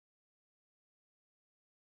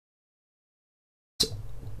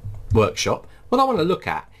workshop, what I want to look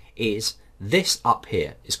at is this up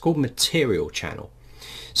here. It's called material channel.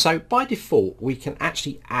 So by default we can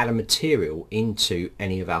actually add a material into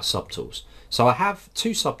any of our subtools. So I have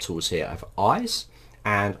two subtools here. I have eyes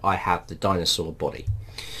and I have the dinosaur body.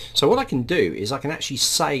 So what I can do is I can actually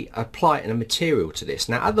say apply a material to this.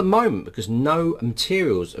 Now at the moment, because no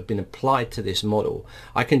materials have been applied to this model,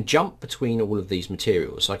 I can jump between all of these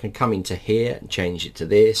materials. So I can come into here and change it to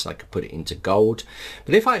this. I can put it into gold.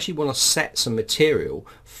 But if I actually want to set some material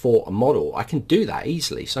for a model, I can do that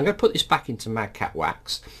easily. So I'm going to put this back into Mad Cat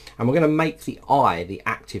Wax and we're going to make the eye the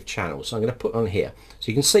active channel. So I'm going to put on here. So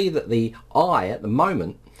you can see that the eye at the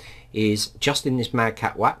moment is just in this Mad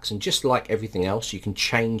Cat Wax, and just like everything else you can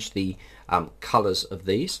change the colors of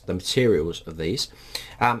these, the materials of these,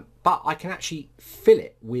 but I can actually fill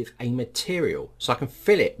it with a material. So I can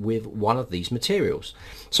fill it with one of these materials.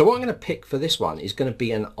 So what I'm going to pick for this one is going to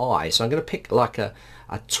be an eye. So I'm going to pick like a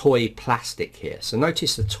toy plastic here. So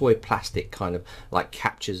notice the toy plastic kind of like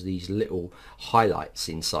captures these little highlights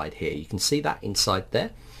inside here. You can see that inside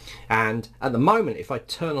there. And at the moment, if I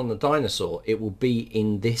turn on the dinosaur, it will be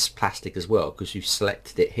in this plastic as well because you've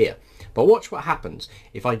selected it here. But watch what happens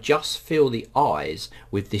if I just fill the eyes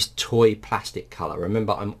with this toy plastic color.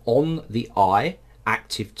 Remember, I'm on the eye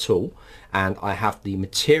active tool and I have the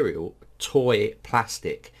material toy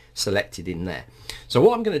plastic selected in there. So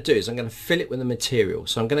what I'm going to do is I'm going to fill it with the material.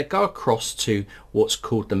 So I'm going to go across to what's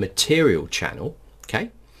called the material channel.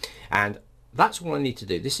 Okay, and that's what I need to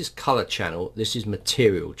do. This is color channel, this is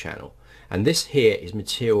material channel, and this here is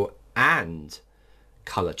material and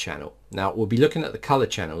color channel. Now we'll be looking at the color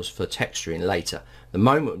channels for texturing later. At the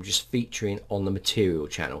moment I'm just featuring on the material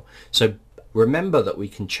channel. So remember that we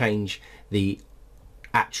can change the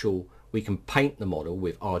actual, we can paint the model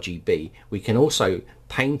with RGB. We can also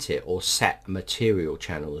paint it or set a material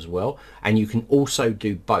channel as well, and you can also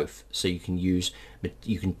do both. So you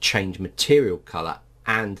can change material color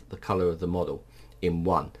and the color of the model in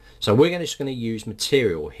one. So we're just going to use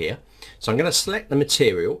material here. So I'm going to select the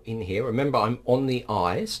material in here. Remember, I'm on the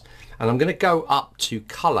eyes, and I'm going to go up to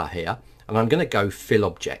color here, and I'm going to go fill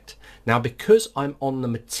object. Now because I'm on the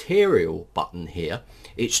material button here,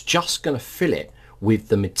 it's just going to fill it with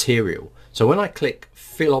the material. So when I click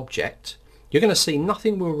fill object, you're going to see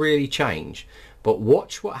nothing will really change, but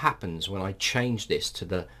watch what happens when I change this to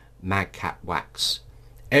the Mad Cat Wax.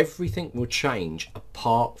 Everything will change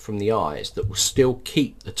apart from the eyes that will still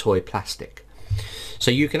keep the toy plastic. So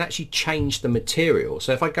you can actually change the material.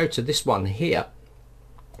 So if I go to this one here,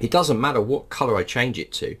 it doesn't matter what color I change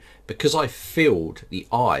it to, because I filled the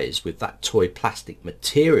eyes with that toy plastic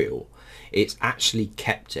material, it's actually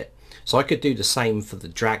kept it. So I could do the same for the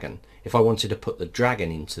dragon. If I wanted to put the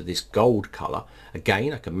dragon into this gold color,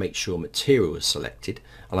 again I can make sure material is selected,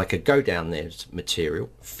 and I could go down there to material,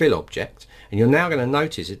 fill object, and you're now going to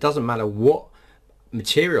notice it doesn't matter what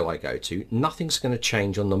material I go to, nothing's going to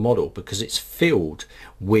change on the model because it's filled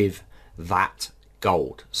with that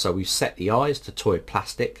gold. So we've set the eyes to toy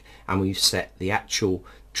plastic, and we've set the actual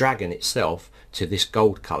dragon itself to this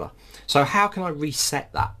gold color. So how can I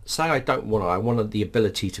reset that? Say I don't want to, I wanted the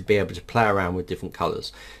ability to be able to play around with different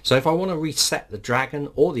colors. So if I want to reset the dragon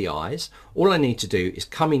or the eyes, all I need to do is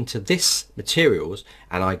come into this materials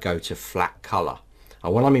and I go to flat color.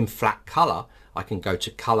 And when I'm in flat color, I can go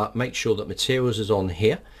to color, make sure that materials is on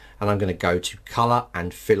here, and I'm going to go to color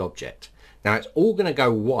and fill object. Now it's all going to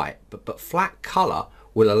go white, but flat color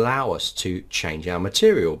will allow us to change our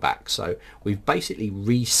material back. So we've basically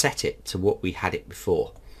reset it to what we had it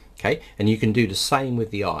before. Okay, and you can do the same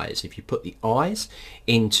with the eyes. If you put the eyes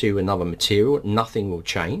into another material, nothing will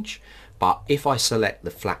change. But if I select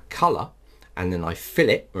the flat color and then I fill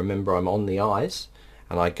it, remember I'm on the eyes,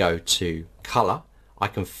 and I go to color, I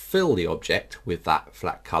can fill the object with that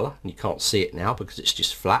flat color, and you can't see it now because it's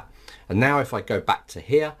just flat. And now if I go back to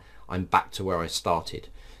here, I'm back to where I started.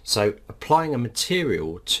 So applying a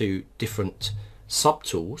material to different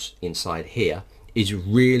subtools inside here is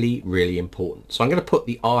really, really important. So I'm going to put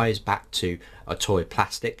the eyes back to a toy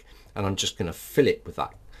plastic, and I'm just going to fill it with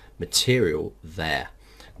that material there.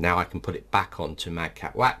 Now I can put it back onto Mad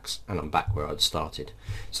Cat Wax, and I'm back where I'd started.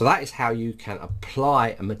 So that is how you can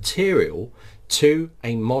apply a material to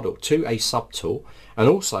a model, to a subtool, and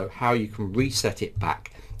also how you can reset it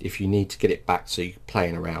back if you need to get it back so you're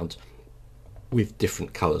playing around with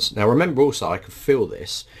different colors. Now remember also, I could fill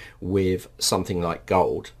this with something like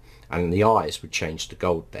gold, and the eyes would change to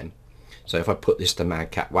gold then. So if I put this to Mad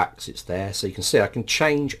Cat Wax, it's there. So you can see I can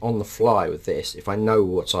change on the fly with this. If I know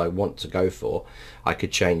what I want to go for, I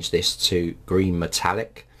could change this to green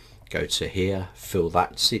metallic, go to here, fill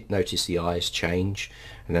that, see, notice the eyes change,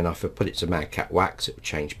 and then if I put it to Madcat Wax it will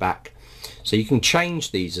change back. So you can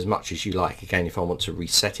change these as much as you like. Again, if I want to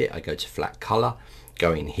reset it, I go to flat color,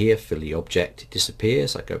 go in here, fill the object, it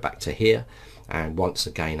disappears, I go back to here, and once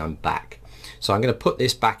again I'm back. So I'm going to put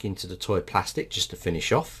this back into the toy plastic just to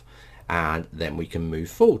finish off, and then we can move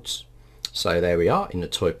forwards. So there we are in the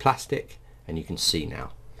toy plastic, and you can see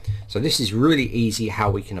now. So this is really easy how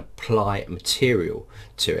we can apply material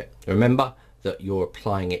to it. Remember that you're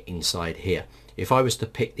applying it inside here. If I was to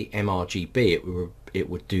pick the mRGB, it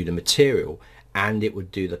would do the material and it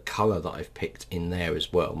would do the color that I've picked in there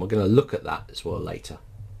as well. And we're going to look at that as well later.